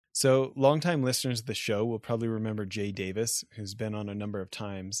So, longtime listeners of the show will probably remember Jay Davis, who's been on a number of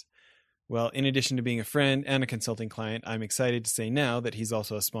times. Well, in addition to being a friend and a consulting client, I'm excited to say now that he's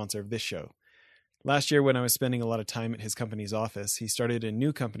also a sponsor of this show. Last year, when I was spending a lot of time at his company's office, he started a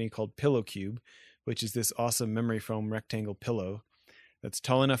new company called Pillow Cube, which is this awesome memory foam rectangle pillow that's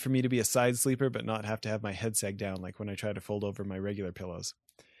tall enough for me to be a side sleeper but not have to have my head sag down like when I try to fold over my regular pillows.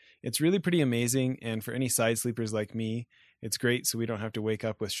 It's really pretty amazing, and for any side sleepers like me, it's great so we don't have to wake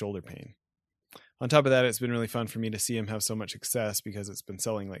up with shoulder pain. On top of that, it's been really fun for me to see him have so much success because it's been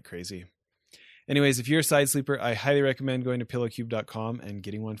selling like crazy. Anyways, if you're a side sleeper, I highly recommend going to pillowcube.com and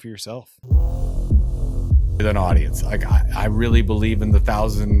getting one for yourself. With an audience. Like I really believe in the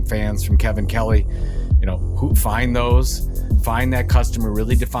 1,000 fans from Kevin Kelly. Who find that customer,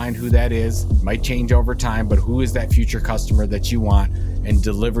 really define who that is. Might change over time, but who is that future customer that you want, and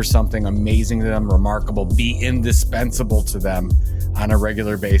deliver something amazing to them, remarkable, be indispensable to them on a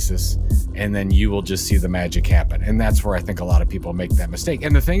regular basis. And then you will just see the magic happen. And that's where I think a lot of people make that mistake.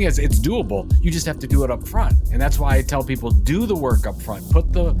 And the thing is, it's doable. You just have to do it up front. And that's why I tell people, do the work up front.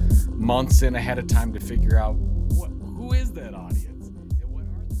 Put the months in ahead of time to figure out who is that audience.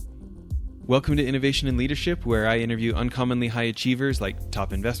 Welcome to Innovation and Leadership, where I interview uncommonly high achievers like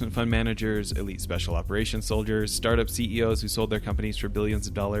top investment fund managers, elite special operations soldiers, startup CEOs who sold their companies for billions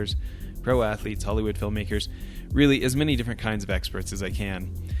of dollars, pro athletes, Hollywood filmmakers, really as many different kinds of experts as I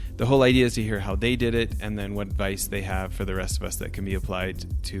can. The whole idea is to hear how they did it and then what advice they have for the rest of us that can be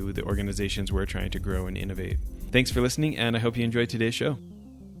applied to the organizations we're trying to grow and innovate. Thanks for listening, and I hope you enjoyed today's show.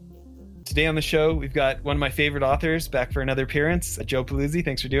 Today on the show, we've got one of my favorite authors back for another appearance, Joe Pulizzi.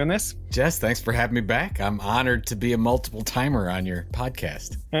 Thanks for doing this. Jess, thanks for having me back. I'm honored to be a multiple timer on your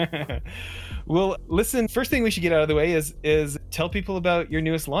podcast. Well, listen, first thing we should get out of the way is tell people about your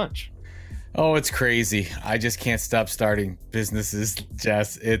newest launch. Oh, it's crazy. I just can't stop starting businesses,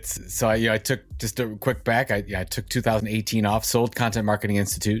 Jess. I took just a quick back. I took 2018 off, sold Content Marketing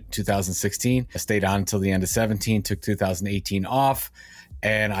Institute 2016. I stayed on until the end of 17, took 2018 off.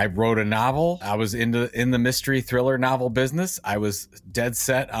 And I wrote a novel. I was in the mystery thriller novel business. I was dead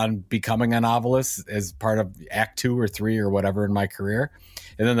set on becoming a novelist as part of Act 2 or 3 or whatever in my career.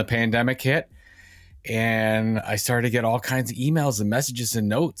 And then the pandemic hit, and I started to get all kinds of emails and messages and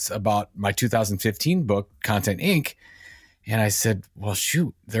notes about my 2015 book, Content Inc. And I said, well,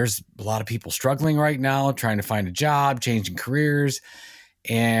 shoot, there's a lot of people struggling right now, trying to find a job, changing careers.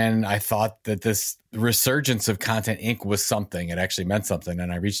 And I thought that this resurgence of Content Inc. was something. It actually meant something.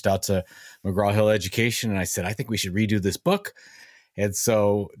 And I reached out to McGraw-Hill Education and I said, I think we should redo this book. And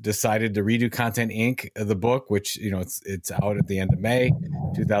so decided to redo Content Inc., the book, which, it's out at the end of May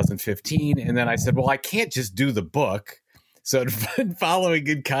 2015. And then I said, well, I can't just do the book. So following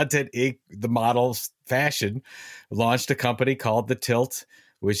in Content Inc., the model's fashion, launched a company called The Tilt,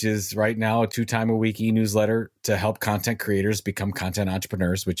 which is right now a 2-time-a-week e-newsletter to help content creators become content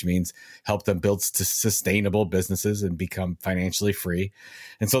entrepreneurs, which means help them build sustainable businesses and become financially free.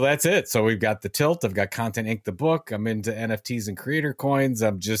 And so that's it. So we've got The Tilt. I've got Content Inc., the book. I'm into NFTs and creator coins.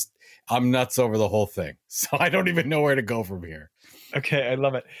 I'm nuts over the whole thing. So I don't even know where to go from here. Okay, I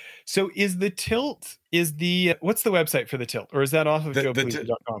love it. So is The Tilt, what's the website for The Tilt? Or is that off of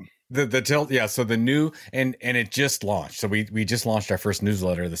joepulizzi.com? The Tilt, yeah. So the new, and it just launched. So we just launched our first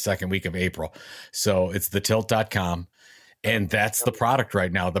newsletter the second week of April. So it's thetilt.com. And that's the product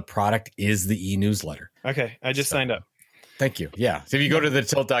right now. The product is the e-newsletter. Okay, I just signed up. Thank you. Yeah. So if you go to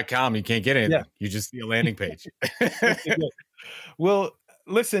thetilt.com, you can't get anything. Yeah. You just see a landing page. Well,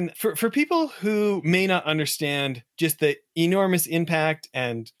 listen, for people who may not understand just the enormous impact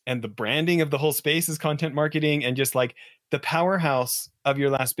and the branding of the whole space as content marketing and just like the powerhouse of your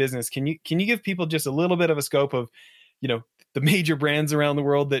last business, can you give people just a little bit of a scope of, the major brands around the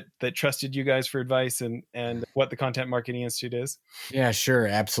world that trusted you guys for advice and what the Content Marketing Institute is? Yeah, sure.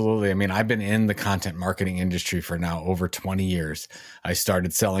 Absolutely. I mean, I've been in the content marketing industry for now over 20 years. I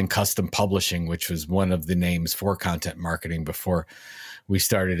started selling custom publishing, which was one of the names for content marketing before we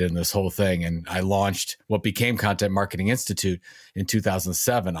started in this whole thing. And I launched what became Content Marketing Institute in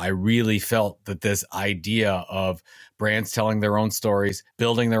 2007. I really felt that this idea of brands telling their own stories,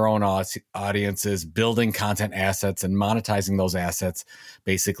 building their own audiences, building content assets and monetizing those assets,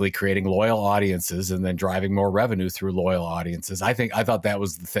 basically creating loyal audiences and then driving more revenue through loyal audiences. I thought that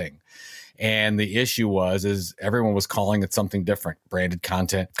was the thing. And the issue is everyone was calling it something different: branded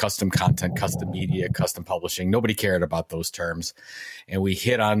content, custom media, custom publishing. Nobody cared about those terms. And we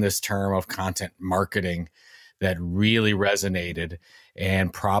hit on this term of content marketing that really resonated.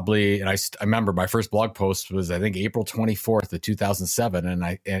 And probably, and I remember my first blog post was, I think, April 24th of 2007. And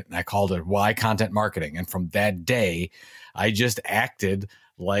I called it Why Content Marketing. And from that day, I just acted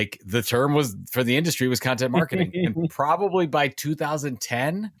like the term was for the industry was content marketing. And probably by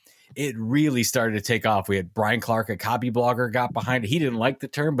 2010, it really started to take off. We had Brian Clark, a copy blogger, got behind it. He didn't like the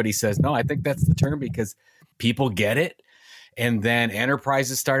term, but he says, no, I think that's the term because people get it. And then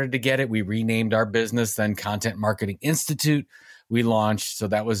enterprises started to get it. We renamed our business, then Content Marketing Institute. We launched, so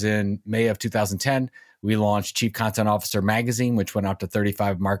that was in May of 2010. We launched Chief Content Officer Magazine, which went out to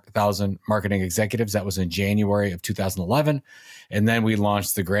 35,000 marketing executives. That was in January of 2011. And then we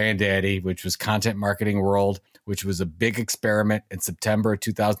launched the granddaddy, which was Content Marketing World, which was a big experiment in September of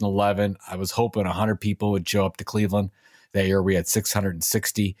 2011. I was hoping 100 people would show up to Cleveland. That year we had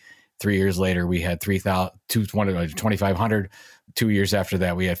 660. 3 years later, we had 2,500. 2 years after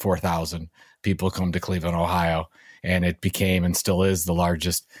that, we had 4,000 people come to Cleveland, Ohio. And it became and still is the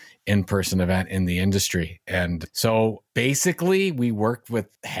largest in-person event in the industry. And so basically we worked with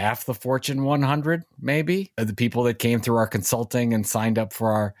half the Fortune 100, maybe, of the people that came through our consulting and signed up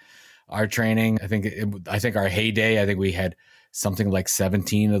for our training. I think our heyday, I think we had something like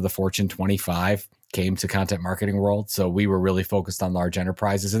 17 of the Fortune 25 came to Content Marketing World. So we were really focused on large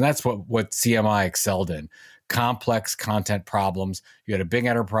enterprises. And that's what CMI excelled in. Complex content problems. You had a big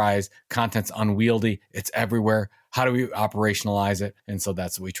enterprise, content's unwieldy, it's everywhere. How do we operationalize it? And so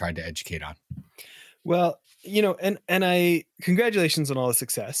that's what we tried to educate on. Well, and I congratulations on all the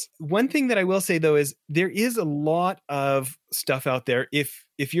success. One thing that I will say though is there is a lot of stuff out there.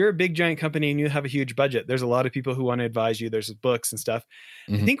 If you're a big giant company and you have a huge budget, there's a lot of people who want to advise you. There's books and stuff.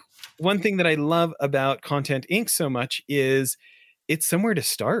 Mm-hmm. I think one thing that I love about Content Inc. so much is it's somewhere to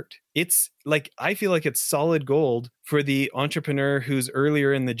start. It's like, I feel like it's solid gold for the entrepreneur who's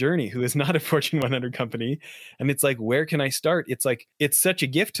earlier in the journey, who is not a Fortune 100 company. And it's like, where can I start? It's like, it's such a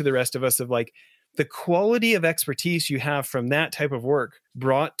gift to the rest of us of like, the quality of expertise you have from that type of work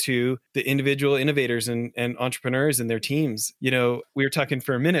brought to the individual innovators and entrepreneurs and their teams. We were talking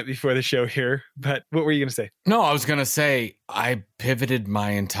for a minute before the show here, but what were you going to say? No, I was going to say, I pivoted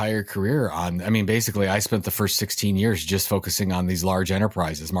my entire career basically I spent the first 16 years just focusing on these large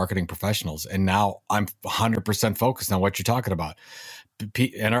enterprises, marketing professionals. And now I'm 100% focused on what you're talking about.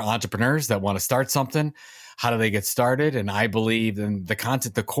 And our entrepreneurs that want to start something. How do they get started? And I believe in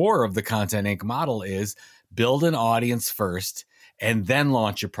the core of the Content Inc. model is build an audience first and then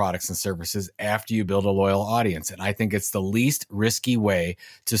launch your products and services after you build a loyal audience. And I think it's the least risky way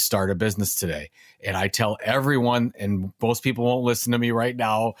to start a business today. And I tell everyone, and most people won't listen to me right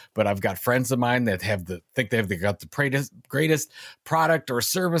now, but I've got friends of mine that think they've got the greatest product or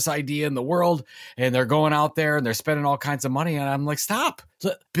service idea in the world. And they're going out there and they're spending all kinds of money. And I'm like, stop.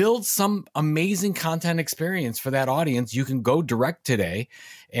 Build some amazing content experience for that audience. You can go direct today.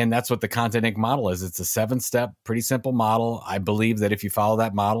 And that's what the Content Inc. model is. It's a 7-step, pretty simple model. I believe that if you follow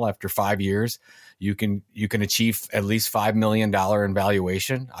that model after 5 years, you can achieve at least $5 million in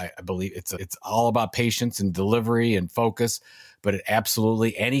valuation. I believe it's all about patience and delivery and focus, but it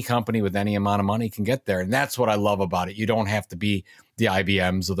absolutely any company with any amount of money can get there. And that's what I love about it. You don't have to be the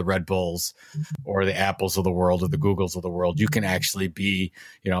IBMs or the Red Bulls or the Apples of the world or the Googles of the world. You can actually be,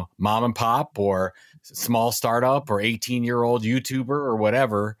 mom and pop or small startup or 18-year-old YouTuber or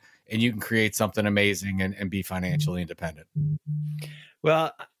whatever, and you can create something amazing and be financially independent.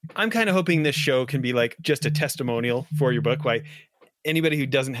 Well, I'm kind of hoping this show can be like just a testimonial for your book. Why anybody who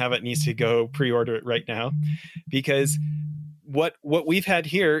doesn't have it needs to go pre-order it right now, because what we've had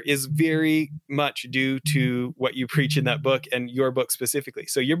here is very much due to what you preach in that book and your book specifically.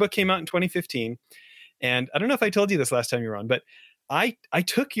 So your book came out in 2015, and I don't know if I told you this last time you were on, but I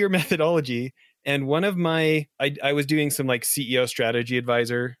took your methodology, and one of I was doing some like CEO strategy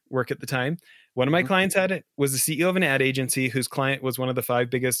advisor work at the time. One of my clients was the CEO of an ad agency whose client was one of the 5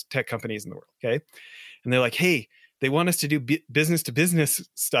 biggest tech companies in the world. Okay. And they're like, hey, they want us to do business to business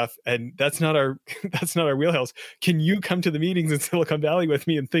stuff. And that's not our wheelhouse. Can you come to the meetings in Silicon Valley with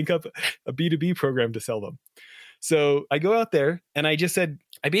me and think up a B2B program to sell them? So I go out there and I just said,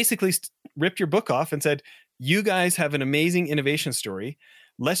 I basically ripped your book off and said, you guys have an amazing innovation story.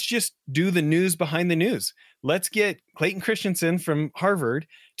 Let's just do the news behind the news. Let's get Clayton Christensen from Harvard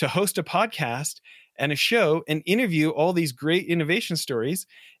to host a podcast and a show and interview all these great innovation stories.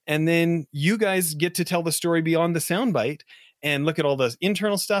 And then you guys get to tell the story beyond the soundbite and look at all the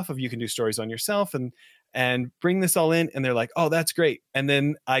internal stuff of you can do stories on yourself and bring this all in. And they're like, oh, that's great. And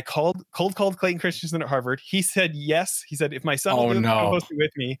then I cold called Clayton Christensen at Harvard. He said, yes. He said, if my son will host it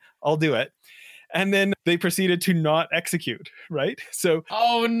with me, I'll do it. And then they proceeded to not execute, right? So,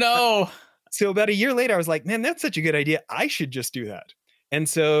 oh no. So about a year later, I was like, man, that's such a good idea. I should just do that. And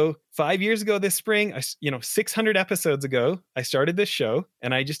so 5 years ago this spring, 600 episodes ago, I started this show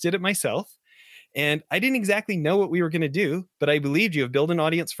and I just did it myself. And I didn't exactly know what we were going to do, but I believed you have build an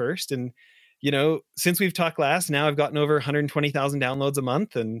audience first. And, since we've talked last, now I've gotten over 120,000 downloads a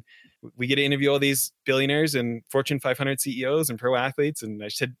month, and we get to interview all these billionaires and Fortune 500 CEOs and pro athletes. And I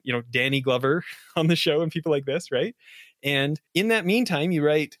said, Danny Glover on the show and people like this, right? And in that meantime, you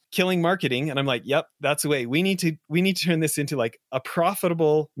write Killing Marketing. And I'm like, yep, that's the way. We need to turn this into like a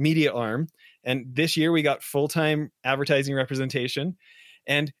profitable media arm. And this year we got full-time advertising representation.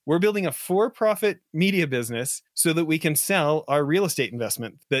 And we're building a for-profit media business so that we can sell our real estate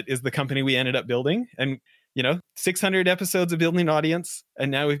investment that is the company we ended up building. And 600 episodes of building an audience, and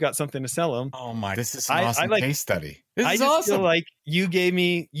now we've got something to sell them. Oh my, this is an awesome case study. This I is just awesome. feel like you gave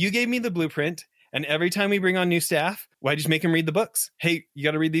me the blueprint, and every time we bring on new staff, I just make them read the books. Hey, you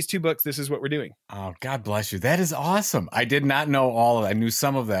got to read these 2 books. This is what we're doing. Oh, God bless you. That is awesome. I did not know all of it. I knew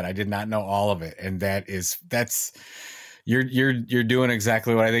some of that. I did not know all of it. And that's you're doing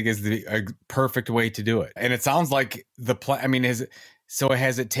exactly what I think is a perfect way to do it. And it sounds like the plan. I mean, has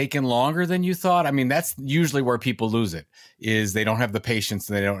it taken longer than you thought? I mean, that's usually where people lose it, is they don't have the patience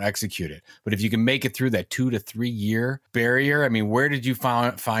and they don't execute it. But if you can make it through that 2 to 3 year barrier, I mean, where did you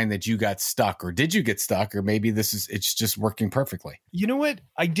find that you got stuck, or did you get stuck, or maybe it's just working perfectly? You know what?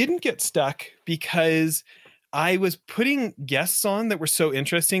 I didn't get stuck because I was putting guests on that were so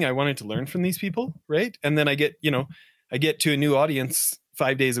interesting. I wanted to learn from these people, right? And then I get to a new audience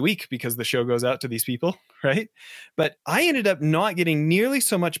 5 days a week because the show goes out to these people, right? But I ended up not getting nearly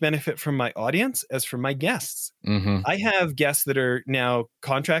so much benefit from my audience as from my guests. Mm-hmm. I have guests that are now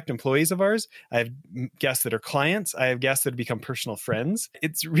contract employees of ours. I have guests that are clients. I have guests that have become personal friends.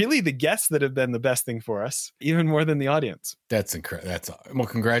 It's really the guests that have been the best thing for us, even more than the audience. That's incredible. Well,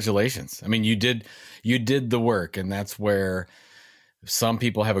 congratulations. I mean, you did the work, and that's where some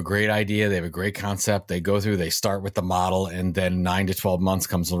people have a great idea. They have a great concept. They go through, they start with the model, and then 9 to 12 months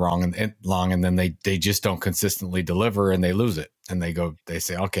comes along, and then they just don't consistently deliver, and they lose it. And they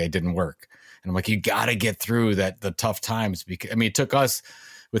say, okay, it didn't work. And I'm like, you got to get through the tough times. Because it took us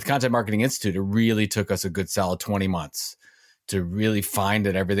with Content Marketing Institute, it really took us a good solid 20 months to really find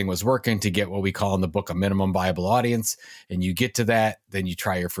that everything was working, to get what we call in the book a minimum viable audience. And you get to that, then you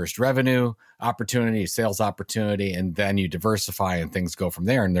try your first revenue opportunity, sales opportunity, and then you diversify and things go from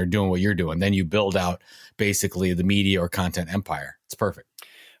there. And they're doing what you're doing. Then you build out basically the media or content empire. It's perfect.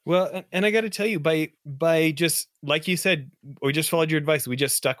 Well, and I got to tell you, by just, like you said, we just followed your advice. We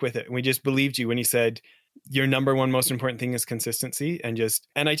just stuck with it. And we just believed you when you said your number one most important thing is consistency. And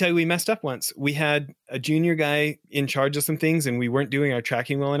I tell you, we messed up once. We had a junior guy in charge of some things, and we weren't doing our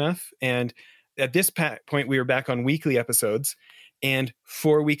tracking well enough. And at this point, we were back on weekly episodes, and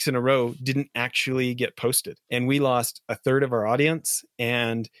 4 weeks in a row didn't actually get posted. And we lost a third of our audience,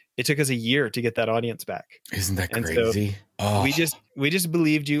 and it took us a year to get that audience back. Isn't that crazy? So we just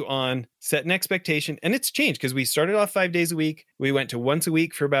believed you on set an expectation, and it's changed because we started off 5 days a week. We went to once a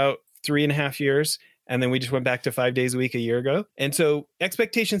week for about 3.5 years. And then we just went back to 5 days a week a year ago. And so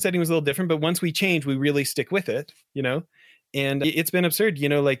expectation setting was a little different, but once we change, we really stick with it, And it's been absurd,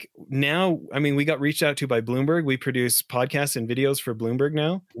 like now, we got reached out to by Bloomberg. We produce podcasts and videos for Bloomberg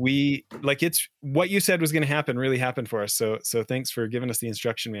now. It's what you said was going to happen really happened for us. So thanks for giving us the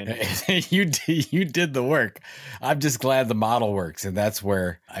instruction manual. You did the work. I'm just glad the model works. And that's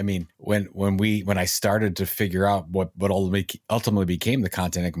where, when I started to figure out what ultimately became the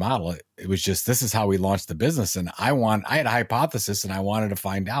Content Inc. model, it was just, this is how we launched the business. And I had a hypothesis, and I wanted to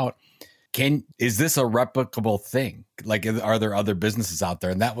find out, is this a replicable thing? Like, are there other businesses out there?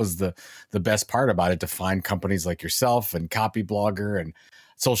 And that was the best part about it, to find companies like yourself and Copyblogger and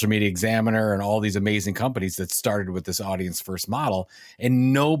Social Media Examiner and all these amazing companies that started with this audience first model,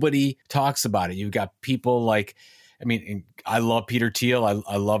 and nobody talks about it. You've got people like, I love Peter Thiel.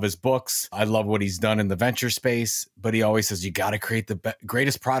 I love his books. I love what he's done in the venture space, but he always says, you got to create the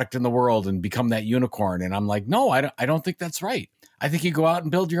greatest product in the world and become that unicorn. And I'm like, no, I don't think that's right. I think you go out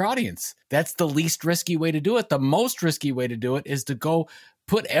and build your audience. That's the least risky way to do it. The most risky way to do it is to go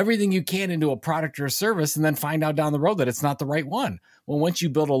put everything you can into a product or a service, and then find out down the road that it's not the right one. Well, once you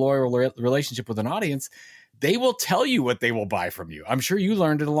build a loyal relationship with an audience, they will tell you what they will buy from you. I'm sure you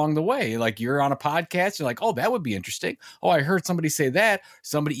learned it along the way. Like, you're on a podcast, you're like, oh, that would be interesting. Oh, I heard somebody say that.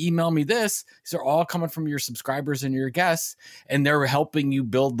 Somebody emailed me this. These are all coming from your subscribers and your guests, and they're helping you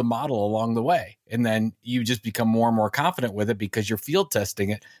build the model along the way. And then you just become more and more confident with it because you're field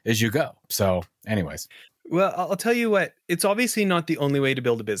testing it as you go. So anyways. Well, I'll tell you what, it's obviously not the only way to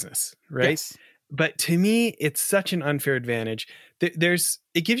build a business, right? Yes. But to me, it's such an unfair advantage.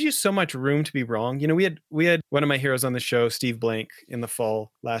 It gives you so much room to be wrong. We had one of my heroes on the show, Steve Blank, in the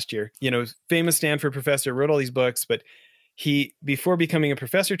fall last year. Famous Stanford professor, wrote all these books, but before becoming a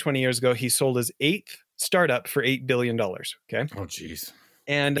professor 20 years ago, he sold his 8th startup for $8 billion. Okay. Oh, geez.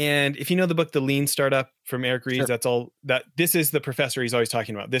 And if you know the book, The Lean Startup from Eric Ries, Sure. this is the professor he's always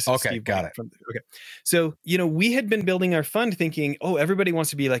talking about. This is Okay, Steve got Blank it. okay. So, we had been building our fund thinking, oh, everybody wants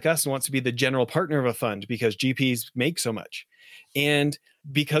to be like us and wants to be the general partner of a fund because GPs make so much. And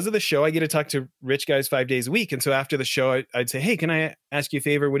because of the show, I get to talk to rich guys 5 days a week. And so after the show, I'd say, hey, can I ask you a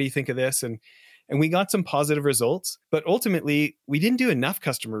favor? What do you think of this? And we got some positive results, but ultimately we didn't do enough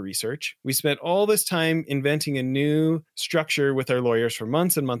customer research. We spent all this time inventing a new structure with our lawyers for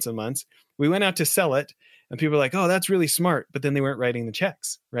months and months and months. We went out to sell it and people were like, oh, that's really smart. But then they weren't writing the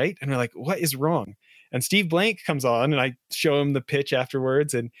checks, right? And we're like, what is wrong? And Steve Blank comes on and I show him the pitch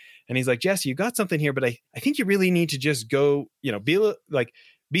afterwards. And he's like, Jesse, you got something here, but I think you really need to just go,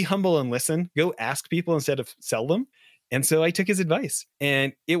 be humble and listen, go ask people instead of sell them. And so I took his advice.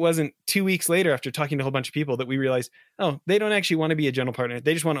 And it wasn't 2 weeks later after talking to a whole bunch of people that we realized, oh, they don't actually want to be a general partner.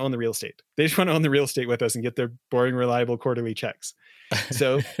 They just want to own the real estate. They just want to own the real estate with us and get their boring, reliable quarterly checks.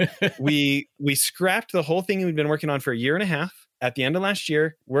 So we scrapped the whole thing we'd been working on for a year and a half at the end of last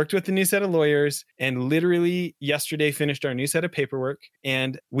year, worked with the new set of lawyers, and literally yesterday finished our new set of paperwork.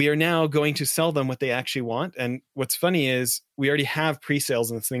 And we are now going to sell them what they actually want. And what's funny is we already have pre-sales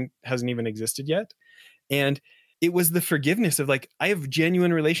and this thing hasn't even existed yet. And it was the forgiveness of I have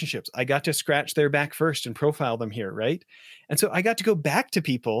genuine relationships. I got to scratch their back first and profile them here, right? And so I got to go back to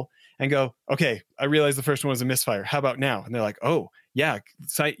people and go, okay, I realized the first one was a misfire. How about now? And they're like, oh, yeah,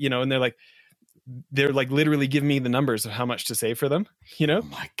 and they're literally giving me the numbers of how much to save for them, Oh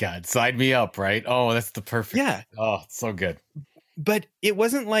my God, sign me up, right? Oh, that's the perfect. Yeah. Oh, so good. But it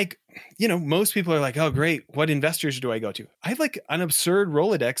wasn't most people are like, oh, great. What investors do I go to? I have an absurd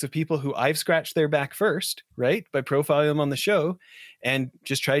Rolodex of people who I've scratched their back first, right? By profiling them on the show and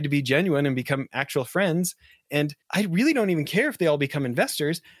just tried to be genuine and become actual friends. And I really don't even care if they all become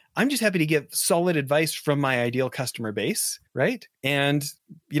investors. I'm just happy to give solid advice from my ideal customer base, right? And,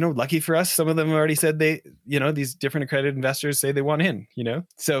 lucky for us, some of them have already said these different accredited investors say they want in,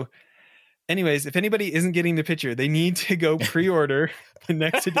 So anyways, if anybody isn't getting the picture, they need to go pre-order the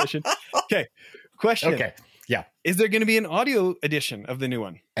next edition. Okay. Question. Okay. Yeah. Is there going to be an audio edition of the new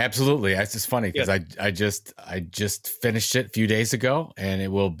one? Absolutely. It's just funny because I just finished it a few days ago and it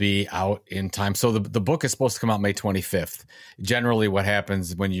will be out in time. So the book is supposed to come out May 25th. Generally what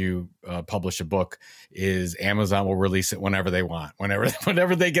happens when you publish a book is Amazon will release it whenever they want,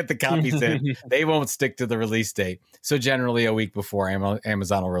 whenever they get the copies in. They won't stick to the release date. So generally a week before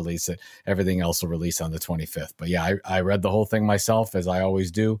Amazon will release it, everything else will release on the 25th. But yeah, I read the whole thing myself as I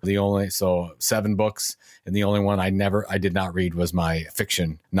always do. 7 books, and the only one I did not read was my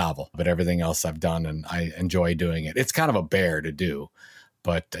fiction novel, but everything else I've done and I enjoy doing it. It's kind of a bear to do,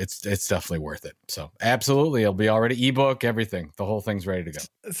 but it's definitely worth it. So absolutely. It'll be already ebook, everything. The whole thing's ready to go.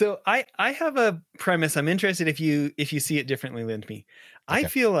 So I have a premise. I'm interested if you see it differently than me. Okay. I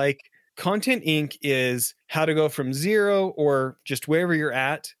feel like Content Inc. is how to go from zero or just wherever you're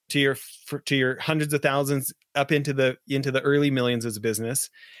at to your hundreds of thousands up into the early millions as a business.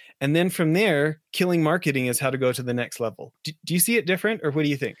 And then from there, Killing Marketing is how to go to the next level. Do you see it different, or what do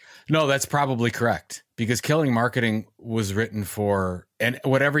you think? No, that's probably correct, because Killing Marketing was written for, and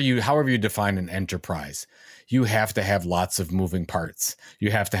however you define an enterprise, you have to have lots of moving parts. You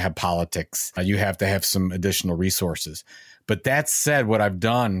have to have politics. You have to have some additional resources. But that said, what I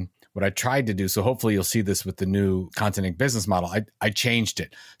tried to do, so hopefully you'll see this with the new Content Inc. business model, I changed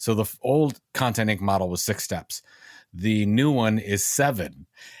it. So the old Content Inc. model was 6 steps. The new one is 7,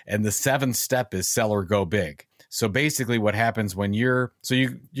 and the 7th step is sell or go big. So basically what happens when you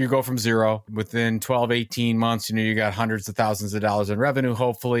go from zero within 12, 18 months, you got hundreds of thousands of dollars in revenue,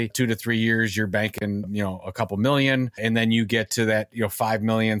 hopefully 2 to 3 years, you're banking, a couple million. And then you get to that, 5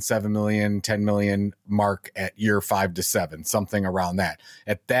 million, 7 million, 10 million mark at year 5 to 7, something around that.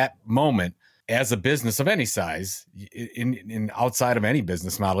 At that moment, as a business of any size, in outside of any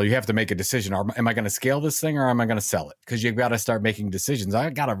business model, you have to make a decision. Am I going to scale this thing or am I going to sell it? Because you've got to start making decisions.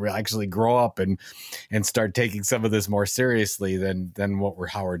 I got to actually grow up and start taking some of this more seriously than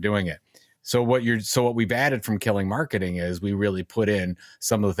how we're doing it. So what we've added from Killing Marketing is we really put in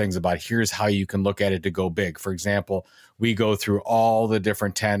some of the things about here's how you can look at it to go big. For example, we go through all the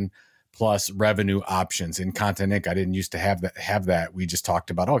different 10 plus revenue options in Content Inc. I didn't used to have that. We just talked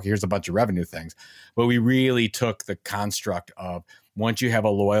about, here's a bunch of revenue things. But we really took the construct of Once you have a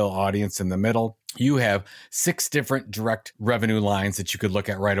loyal audience in the middle, you have 6 different direct revenue lines that you could look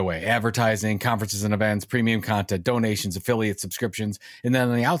at right away: advertising, conferences and events, premium content, donations, affiliate subscriptions. And then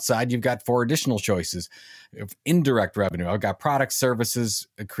on the outside, you've got 4 additional choices of indirect revenue. I've got products, services,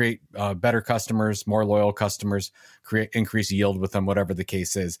 create better customers, more loyal customers, increase yield with them, whatever the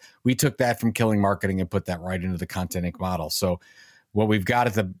case is. We took that from Killing Marketing and put that right into the Content Inc. model. So what we've got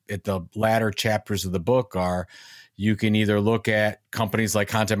at the latter chapters of the book are, you can either look at companies like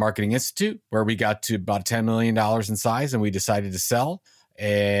Content Marketing Institute, where we got to about $10 million in size and we decided to sell,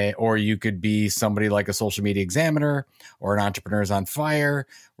 or you could be somebody like a Social Media Examiner or an Entrepreneurs on Fire,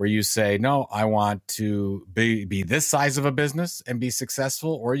 where you say, no, I want to be this size of a business and be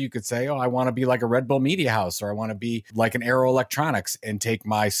successful. Or you could say, oh, I want to be like a Red Bull Media House, or I want to be like an Arrow Electronics and take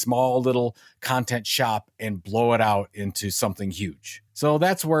my small little content shop and blow it out into something huge. So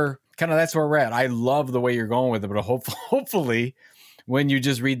that's where we're at. I love the way you're going with it, but hopefully when you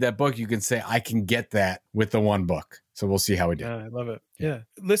just read that book, you can say, I can get that with the one book. So we'll see how we do. Yeah, I love it. Yeah.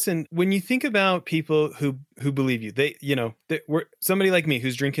 Listen, when you think about people who believe you, we're somebody like me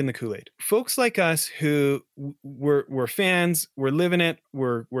who's drinking the Kool-Aid. Folks like us who we're fans, we're living it,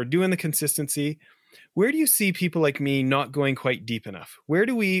 we're doing the consistency. Where do you see people like me not going quite deep enough? Where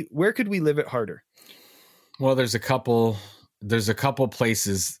could we live it harder? Well, there's a couple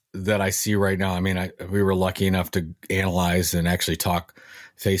places that I see right now. I mean, we were lucky enough to analyze and actually talk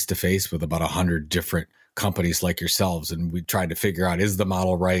face to face with about 100 different companies like yourselves. And we tried to figure out, is the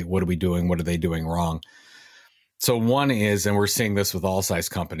model right? What are we doing? What are they doing wrong? So one is, and we're seeing this with all size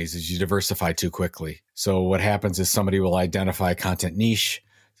companies, is you diversify too quickly. So what happens is somebody will identify a content niche,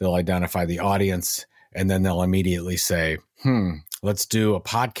 they'll identify the audience, and then they'll immediately say, let's do a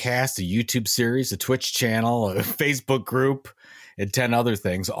podcast, a YouTube series, a Twitch channel, a Facebook group, and 10 other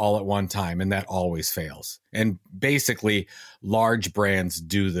things all at one time. And that always fails. And basically, large brands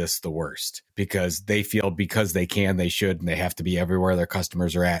do this the worst because they feel because they can, they should, and they have to be everywhere their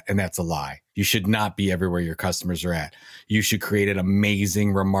customers are at. And that's a lie. You should not be everywhere your customers are at. You should create an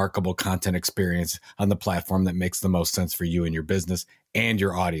amazing, remarkable content experience on the platform that makes the most sense for you and your business and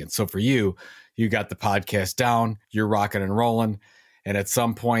your audience. So for you, you got the podcast down, you're rocking and rolling. And at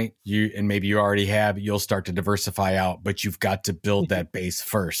some point, maybe you already have, you'll start to diversify out, but you've got to build that base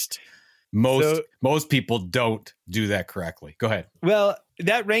first. Most people don't do that correctly. Go ahead. Well,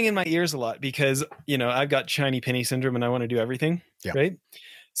 that rang in my ears a lot because, I've got shiny penny syndrome and I want to do everything. Yeah. Right.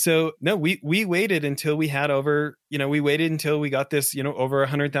 So no, we waited until we had we waited until we got this, over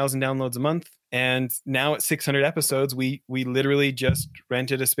 100,000 downloads a month. And now at 600 episodes, we literally just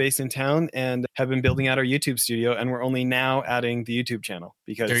rented a space in town and have been building out our YouTube studio. And we're only now adding the YouTube channel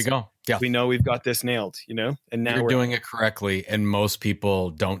because there you go. Yeah. We know we've got this nailed, and now we're doing it correctly. And most people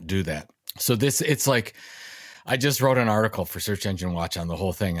don't do that. So it's like, I just wrote an article for Search Engine Watch on the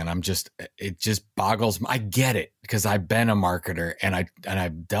whole thing. And it just boggles. I get it because I've been a marketer and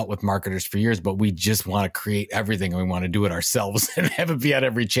I've dealt with marketers for years, but we just want to create everything and we want to do it ourselves and have it be at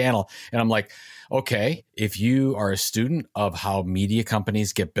every channel. And I'm like, okay, if you are a student of how media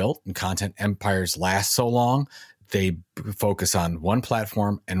companies get built and content empires last so long, they focus on one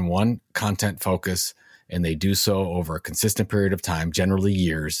platform and one content focus, and they do so over a consistent period of time, generally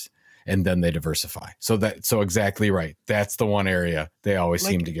years. And then they diversify. So exactly right. That's the one area they always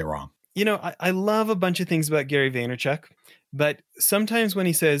seem to get wrong. I love a bunch of things about Gary Vaynerchuk, but sometimes when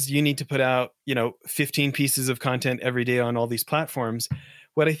he says you need to put out, 15 pieces of content every day on all these platforms,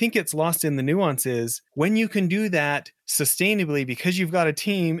 what I think gets lost in the nuance is when you can do that sustainably because you've got a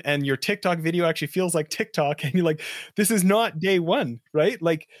team and your TikTok video actually feels like TikTok and you're like, this is not day one, right?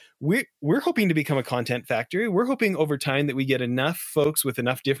 Like we're hoping to become a content factory. We're hoping over time that we get enough folks with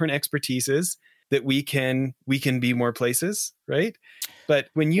enough different expertises that we can be more places, right? But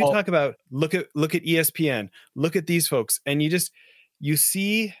when you talk about look at ESPN, look at these folks, and you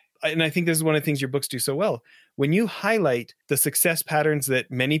see, and I think this is one of the things your books do so well. When you highlight the success patterns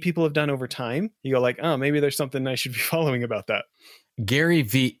that many people have done over time, you go like, oh, maybe there's something I should be following about that. Gary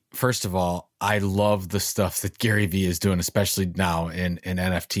V, first of all, I love the stuff that Gary V is doing, especially now in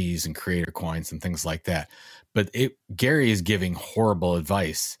NFTs and creator coins and things like that. But Gary is giving horrible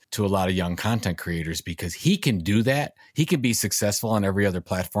advice to a lot of young content creators because he can do that. He can be successful on every other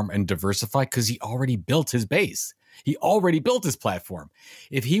platform and diversify because he already built his base. He already built his platform.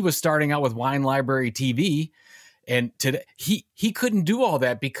 If he was starting out with Wine Library TV, and today he couldn't do all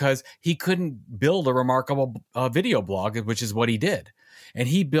that because he couldn't build a remarkable video blog, which is what he did. And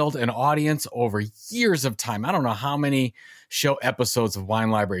he built an audience over years of time. I don't know how many show episodes of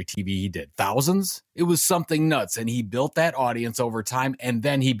Wine Library TV he did. Thousands? It was something nuts. And he built that audience over time. And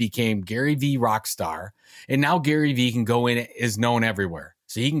then he became Gary V Rockstar. And now Gary V can go in, is known everywhere.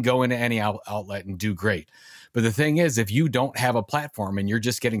 So he can go into any outlet and do great. But the thing is, if you don't have a platform and you're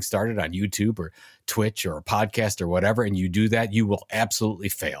just getting started on YouTube or Twitch or a podcast or whatever, and you do that, you will absolutely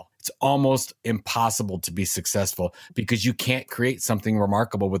fail. It's almost impossible to be successful because you can't create something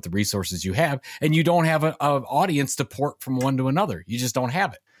remarkable with the resources you have, and you don't have an audience to port from one to another. You just don't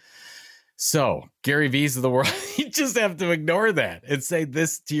have it. So Gary V's of the world, you just have to ignore that and say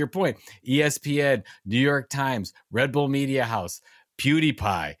this, to your point: ESPN, New York Times, Red Bull Media House,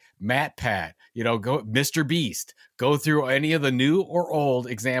 PewDiePie, MatPat, go Mr. Beast, go through any of the new or old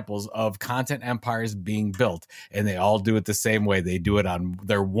examples of content empires being built, and they all do it the same way. They do it on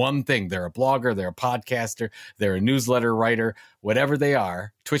their one thing. They're a blogger, they're a podcaster, they're a newsletter writer, whatever they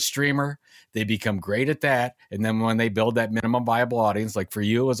are, Twitch streamer. They become great at that. And then when they build that minimum viable audience, like for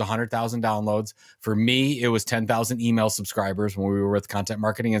you, it was 100,000 downloads. For me, it was 10,000 email subscribers when we were with Content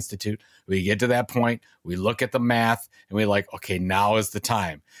Marketing Institute. We get to that point, we look at the math, and we're like, okay, now is the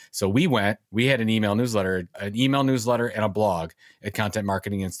time. So we had an email newsletter and a blog at Content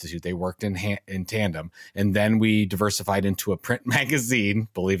Marketing Institute. They worked in tandem. And then we diversified into a print magazine,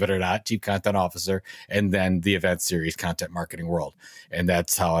 believe it or not, Chief Content Officer, and then the event series, Content Marketing World. And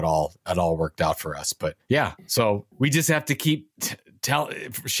that's how it all worked out for us. But yeah, so we just have to keep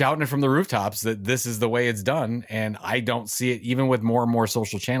shouting it from the rooftops that this is the way it's done. And I don't see it, even with more and more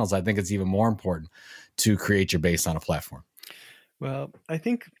social channels. I think it's even more important to create your base on a platform. Well, I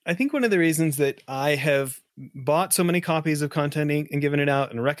think one of the reasons that I have bought so many copies of Content Inc. and given it out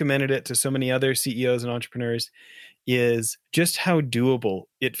and recommended it to so many other CEOs and entrepreneurs is just how doable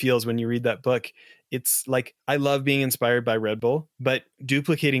it feels when you read that book. It's like, I love being inspired by Red Bull, but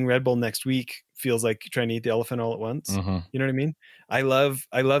duplicating Red Bull next week feels like trying to eat the elephant all at once. Mm-hmm. You know what I mean? I love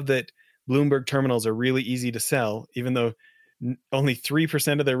that Bloomberg terminals are really easy to sell, even though only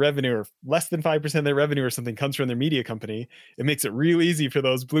 3% of their revenue, or less than 5% of their revenue or something, comes from their media company. It makes it real easy for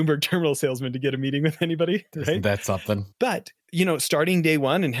those Bloomberg terminal salesmen to get a meeting with anybody. Right? Isn't that something? But, starting day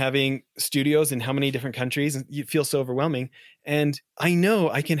one and having studios in how many different countries, it feels so overwhelming. And I know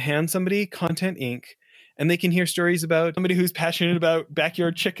I can hand somebody Content Inc. and they can hear stories about somebody who's passionate about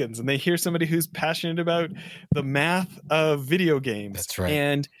backyard chickens, and they hear somebody who's passionate about the math of video games. That's right.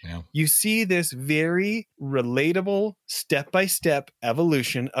 And you see this very relatable step-by-step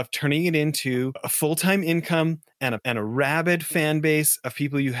evolution of turning it into a full-time income and a rabid fan base of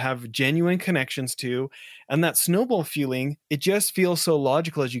people you have genuine connections to. And that snowball feeling, it just feels so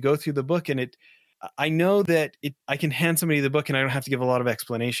logical as you go through the book. And I know that I can hand somebody the book and I don't have to give a lot of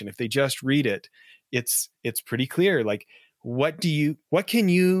explanation. If they just read it, it's pretty clear. Like, what can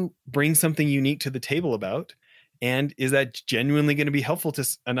you bring something unique to the table about? And is that genuinely going to be helpful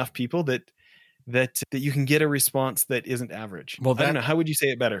to enough people that you can get a response that isn't average? Well, I don't know. How would you say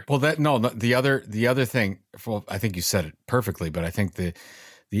it better? Well, the other thing, well, I think you said it perfectly, but I think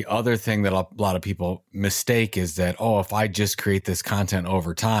the other thing that a lot of people mistake is that, if I just create this content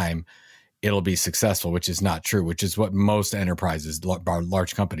over time, it'll be successful, which is not true, which is what most enterprises,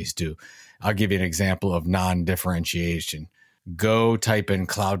 large companies do. I'll give you an example of non-differentiation. Go type in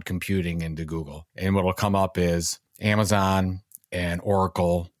cloud computing into Google, and what'll come up is Amazon and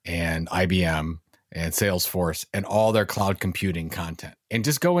Oracle and IBM and Salesforce and all their cloud computing content. And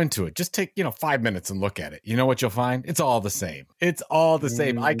just go into it. Just take, 5 minutes and look at it. You know what you'll find? It's all the same. It's all the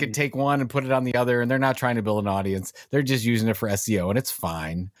same. I could take one and put it on the other, and they're not trying to build an audience. They're just using it for SEO, and it's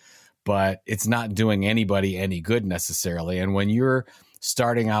fine, but it's not doing anybody any good necessarily. And when you're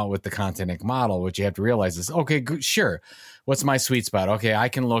starting out with the Content Inc. model, what you have to realize is, okay, sure. What's my sweet spot? Okay, I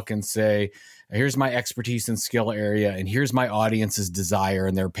can look and say, here's my expertise and skill area, and here's my audience's desire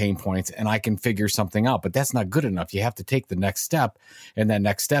and their pain points, and I can figure something out. But that's not good enough. You have to take the next step, and that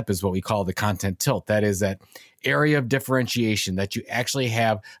next step is what we call the content tilt. That is that area of differentiation that you actually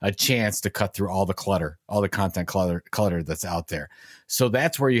have a chance to cut through all the clutter, all the content clutter that's out there. So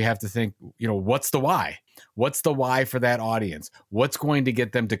that's where you have to think, what's the why? What's the why for that audience? What's going to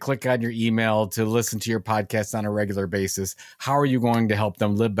get them to click on your email, to listen to your podcast on a regular basis? How are you going to help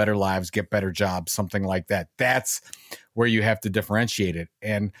them live better lives, get better jobs, something like that? That's where you have to differentiate it.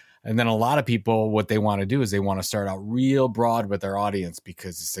 And then a lot of people, what they want to do is they want to start out real broad with their audience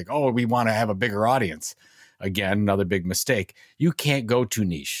because it's like, we want to have a bigger audience. Again, another big mistake. You can't go too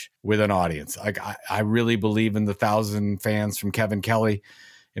niche with an audience. Like I really believe in the 1,000 fans from Kevin Kelly,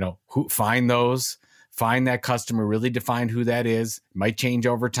 who find those. Find that customer, really define who that is. It might change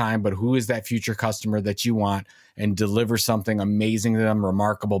over time, but who is that future customer that you want, and deliver something amazing to them,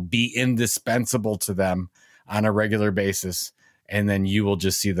 remarkable, be indispensable to them on a regular basis. And then you will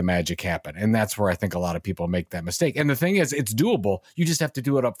just see the magic happen. And that's where I think a lot of people make that mistake. And the thing is, it's doable. You just have to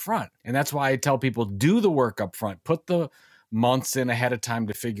do it up front. And that's why I tell people, do the work up front. Put the months in ahead of time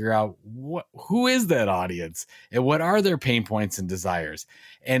to figure out who is that audience and what are their pain points and desires,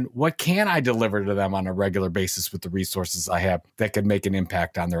 and what can I deliver to them on a regular basis with the resources I have that could make an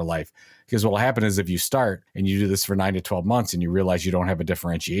impact on their life. Because what will happen is if you start and you do this for 9 to 12 months and you realize you don't have a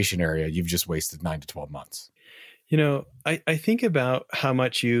differentiation area, you've just wasted 9 to 12 months. You know, I think about how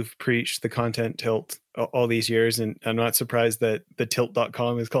much you've preached the content tilt all these years, and I'm not surprised that the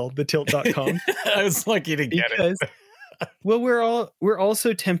tilt.com is called the tilt.com. I was lucky to get it. Well, we're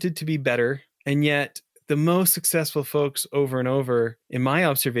also tempted to be better, and yet the most successful folks over and over, in my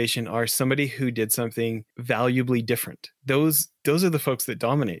observation, are somebody who did something valuably different. Those are the folks that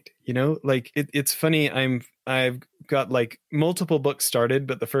dominate. You know, like it's funny. I've got like multiple books started,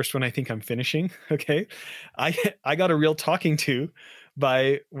 but the first one I think I'm finishing. Okay, I got a real talking to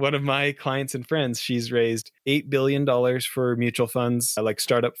by one of my clients and friends. She's raised $8 billion for mutual funds, like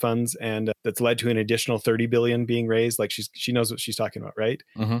startup funds, and that's led to an additional 30 billion being raised. Like she knows what she's talking about, right?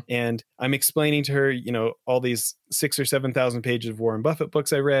 Mm-hmm. And I'm explaining to her, you know, all these 6,000 or 7,000 pages of Warren Buffett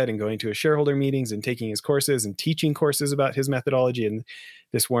books I read, and going to his shareholder meetings and taking his courses and teaching courses about his methodology and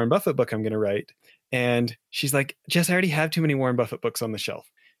this Warren Buffett book I'm going to write. And she's like, Jess, I already have too many Warren Buffett books on the shelf.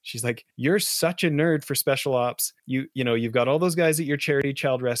 She's like, you're such a nerd for special ops. You know, you've got all those guys at your charity,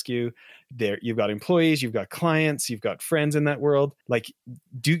 Child Rescue. There, you've got employees, you've got clients, you've got friends in that world. Like,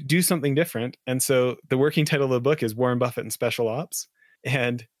 do something different. And so the working title of the book is Warren Buffett and Special Ops.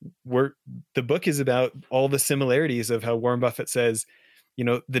 And the book is about all the similarities of how Warren Buffett says, you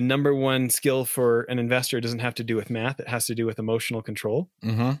know, the number one skill for an investor doesn't have to do with math. It has to do with emotional control.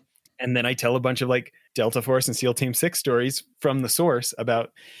 Mm-hmm. And then I tell a bunch of like Delta Force and SEAL Team 6 stories from the source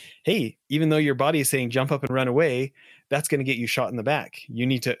about, hey, even though your body is saying jump up and run away, that's going to get you shot in the back. You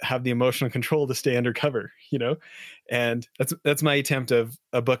need to have the emotional control to stay undercover, you know? And that's my attempt of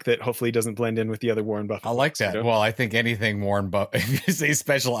a book that hopefully doesn't blend in with the other Warren Buffett. I like that. You know? Well, I think anything Warren Buffett, if you say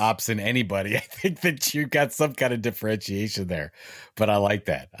special ops in anybody, I think that you got some kind of differentiation there. But I like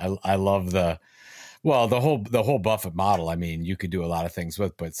that. I love the whole Buffett model. I mean, you could do a lot of things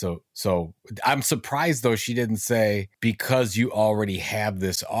with, but so I'm surprised though she didn't say, because you already have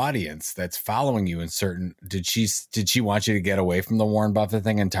this audience that's following you in certain. Did she want you to get away from the Warren Buffett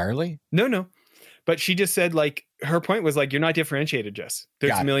thing entirely? No. But she just said, like, her point was like, you're not differentiated, Jess.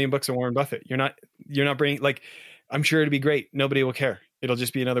 There's a million books on Warren Buffett. You're not bringing, like, I'm sure it'd be great. Nobody will care. It'll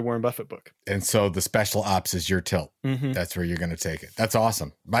just be another Warren Buffett book. And so the special ops is your tilt. Mm-hmm. That's where you're going to take it. That's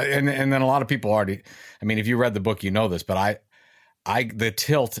awesome. But and then a lot of people already, I mean, if you read the book, you know this, but the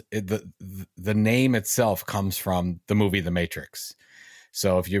tilt, the name itself comes from the movie The Matrix.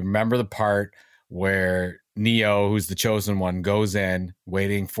 So if you remember the part where Neo, who's the chosen one, goes in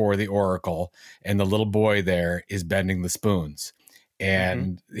waiting for the Oracle, and the little boy there is bending the spoons,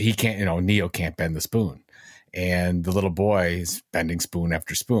 and he can't, Neo can't bend the spoon. And the little boy is bending spoon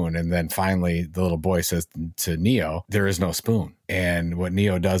after spoon. And then finally, the little boy says to Neo, there is no spoon. And what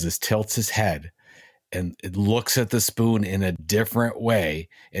Neo does is tilts his head and it looks at the spoon in a different way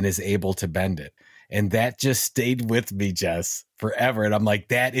and is able to bend it. And that just stayed with me, Jess, forever. And I'm like,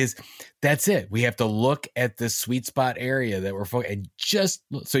 that's it. We have to look at this sweet spot area that we're focusing.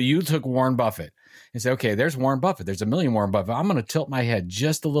 So you took Warren Buffett and say, okay, there's Warren Buffett. There's a million Warren Buffett. I'm going to tilt my head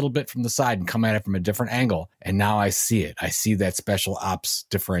just a little bit from the side and come at it from a different angle. And now I see it. I see that special ops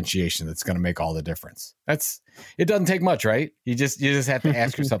differentiation that's going to make all the difference. It doesn't take much, right? You just have to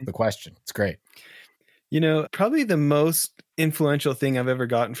ask yourself the question. It's great. Probably the most influential thing I've ever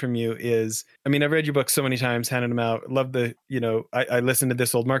gotten from you is, I mean, I've read your books so many times, handed them out. Love I listen to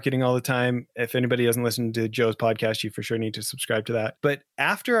This Old Marketing all the time. If anybody doesn't listen to Joe's podcast, you for sure need to subscribe to that. But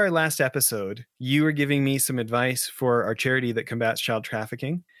after our last episode, you were giving me some advice for our charity that combats child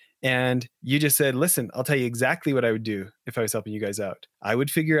trafficking. And you just said, listen, I'll tell you exactly what I would do if I was helping you guys out. I would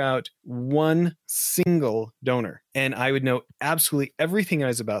figure out one single donor, and I would know absolutely everything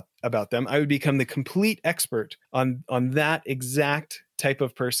about them. I would become the complete expert on that exact type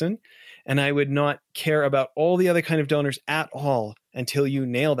of person. And I would not care about all the other kind of donors at all until you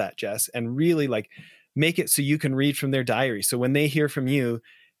nail that, Jess, and really make it so you can read from their diary. So when they hear from you,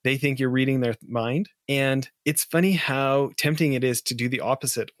 they think you're reading their mind. And it's funny how tempting it is to do the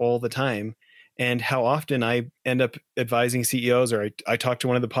opposite all the time. And how often I end up advising CEOs, or I talk to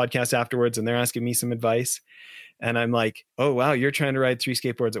one of the podcasts afterwards and they're asking me some advice. And I'm like, oh, wow, you're trying to ride 3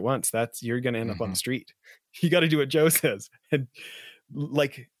 skateboards at once. You're going to end up on the street. You got to do what Joe says and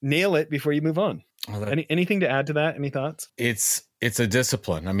like nail it before you move on. Well, anything to add to that? Any thoughts? It's a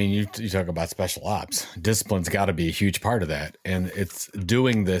discipline. I mean, you talk about special ops. Discipline's got to be a huge part of that. And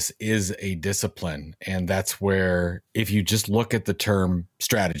doing this is a discipline. And that's where, if you just look at the term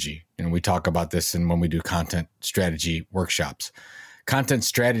strategy, and we talk about this when we do content strategy workshops, content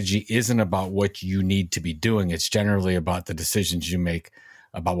strategy isn't about what you need to be doing. It's generally about the decisions you make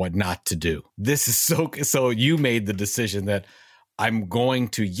about what not to do. This is so you made the decision that I'm going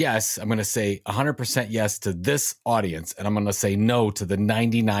to say 100% yes to this audience, and I'm going to say no to the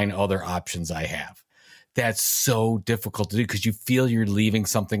 99 other options I have. That's so difficult to do because you feel you're leaving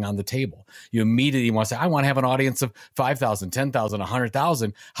something on the table. You immediately want to say, I want to have an audience of 5,000, 10,000,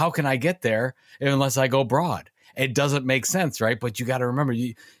 100,000. How can I get there unless I go broad? It doesn't make sense, right? But you got to remember,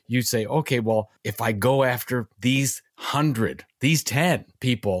 you say, okay, well, if I go after these 100, these 10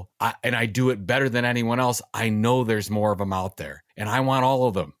 people, and I do it better than anyone else, I know there's more of them out there. And I want all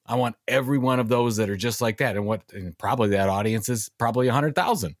of them. I want every one of those that are just like that. And probably that audience is probably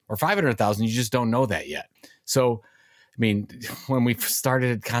 100,000 or 500,000. You just don't know that yet. So, I mean, when we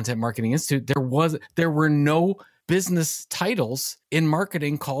started at Content Marketing Institute, there were no business titles in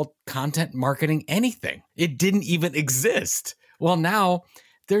marketing called content marketing anything. It didn't even exist. Well, now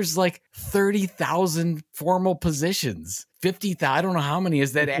there's like 30,000 formal positions, 50,000, I don't know how many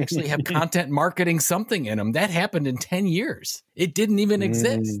is that actually have content marketing something in them. That happened in 10 years. It didn't even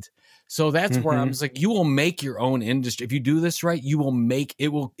exist. So that's where I'm just like, you will make your own industry. If you do this right, you will it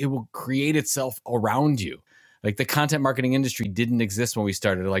will create itself around you. Like the content marketing industry didn't exist when we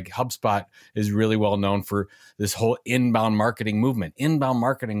started. Like HubSpot is really well known for this whole inbound marketing movement. Inbound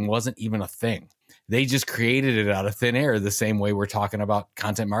marketing wasn't even a thing. They just created it out of thin air, the same way we're talking about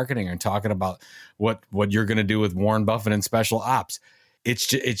content marketing and talking about what you're going to do with Warren Buffett and special ops. It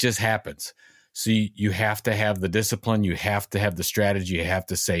just happens. So you have to have the discipline. You have to have the strategy. You have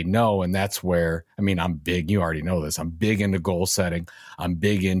to say no. And that's where, I mean, I'm big. You already know this. I'm big into goal setting. I'm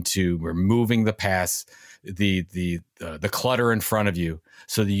big into removing the past, the clutter in front of you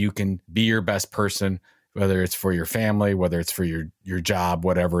so that you can be your best person, whether it's for your family, whether it's for your job,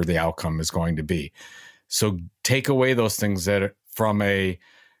 whatever the outcome is going to be. So take away those things that from a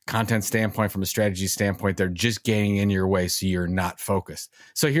content standpoint, from a strategy standpoint, they're just getting in your way so you're not focused.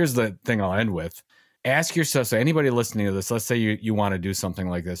 So here's the thing I'll end with. Ask yourself, so anybody listening to this, let's say you want to do something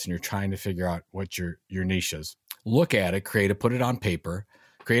like this and you're trying to figure out what your niche is. Look at it, put it on paper,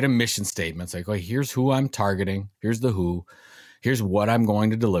 create a mission statement. It's like, oh, here's who I'm targeting. Here's the who. Here's what I'm going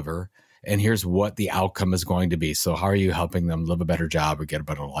to deliver. And here's what the outcome is going to be. So how are you helping them live a better job or get a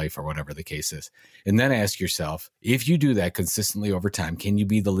better life or whatever the case is? And then ask yourself, if you do that consistently over time, can you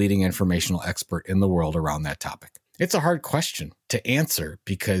be the leading informational expert in the world around that topic? It's a hard question to answer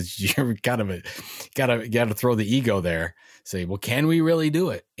because you're gotta throw the ego there. Say, well, can we really do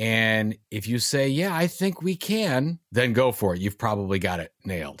it? And if you say, yeah, I think we can, then go for it. You've probably got it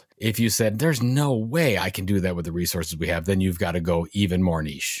nailed. If you said, there's no way I can do that with the resources we have, then you've got to go even more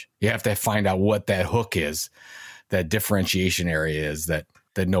niche. You have to find out what that hook is, that differentiation area is that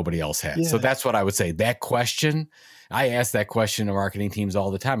nobody else has. Yeah. So that's what I would say. That question, I ask that question to marketing teams all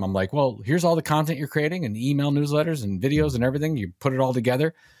the time. I'm like, well, here's all the content you're creating and email newsletters and videos and everything. You put it all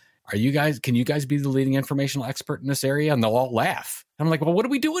together. Can you guys be the leading informational expert in this area? And they'll all laugh. I'm like, well, what are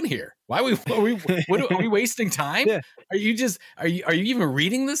we doing here? Are we wasting time? Yeah. Are you even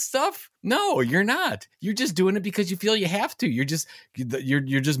reading this stuff? No, you're not. You're just doing it because you feel you have to. You're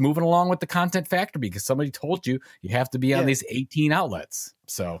just moving along with the content factor because somebody told you have to be on these 18 outlets.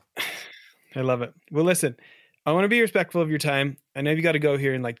 So I love it. Well, listen, I want to be respectful of your time. I know you got to go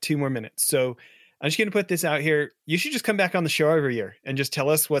here in like 2 more minutes. So I'm just going to put this out here. You should just come back on the show every year and just tell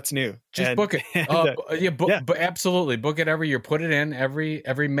us what's new. Book it. But absolutely. Book it every year. Put it in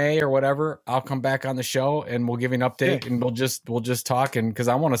every May or whatever. I'll come back on the show and we'll give you an update and we'll just talk. And because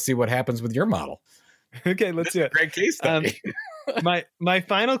I want to see what happens with your model. Okay, let's do it. Great case study. My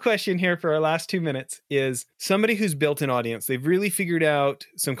final question here for our last 2 minutes is somebody who's built an audience. They've really figured out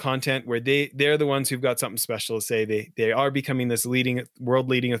some content where they're the ones who've got something special to say. They are becoming this world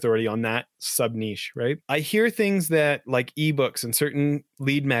leading authority on that sub niche, right? I hear things that like ebooks and certain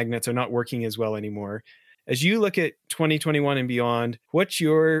lead magnets are not working as well anymore. As you look at 2021 and beyond, what's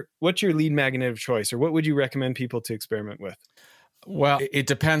your lead magnet of choice, or what would you recommend people to experiment with? Well, it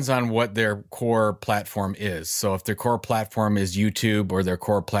depends on what their core platform is. So if their core platform is YouTube or their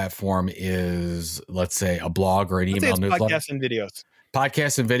core platform is, let's say, a blog or an email newsletter. Podcasts and videos.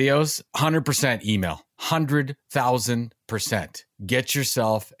 Podcasts and videos, 100% email, 100,000%. Get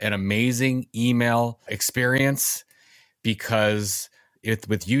yourself an amazing email experience, because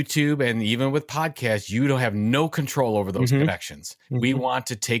with YouTube and even with podcasts, you don't have no control over those connections. We want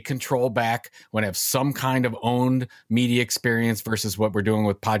to take control back. Want to have some kind of owned media experience versus what we're doing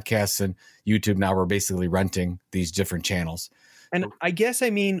with podcasts and YouTube. Now we're basically renting these different channels. And I guess,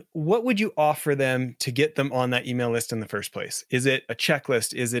 what would you offer them to get them on that email list in the first place? Is it a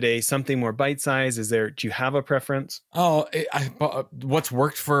checklist? Is it something more bite-sized? Do you have a preference? What's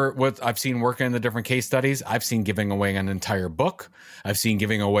worked for what I've seen working in the different case studies, I've seen giving away an entire book. I've seen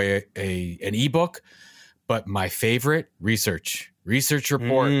giving away an ebook, but my favorite, research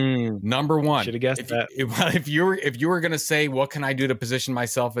report, number one. Should have guessed that. If you were going to say, what can I do to position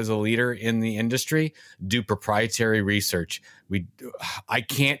myself as a leader in the industry? Do proprietary research. I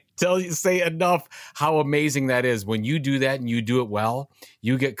can't say enough how amazing that is. When you do that and you do it well,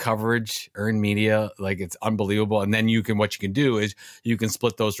 you get coverage, earn media, like it's unbelievable. And then what you can do is you can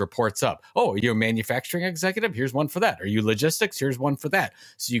split those reports up. Oh, you're a manufacturing executive? Here's one for that. Are you logistics? Here's one for that.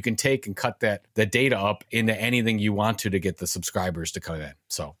 So you can take and cut the data up into anything you want to get the subscribers to come in.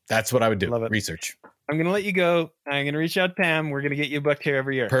 So that's what I would do. Love it. Research. I'm going to let you go. I'm going to reach out to Pam. We're going to get you booked here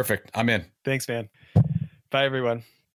every year. Perfect. I'm in. Thanks, man. Bye, everyone.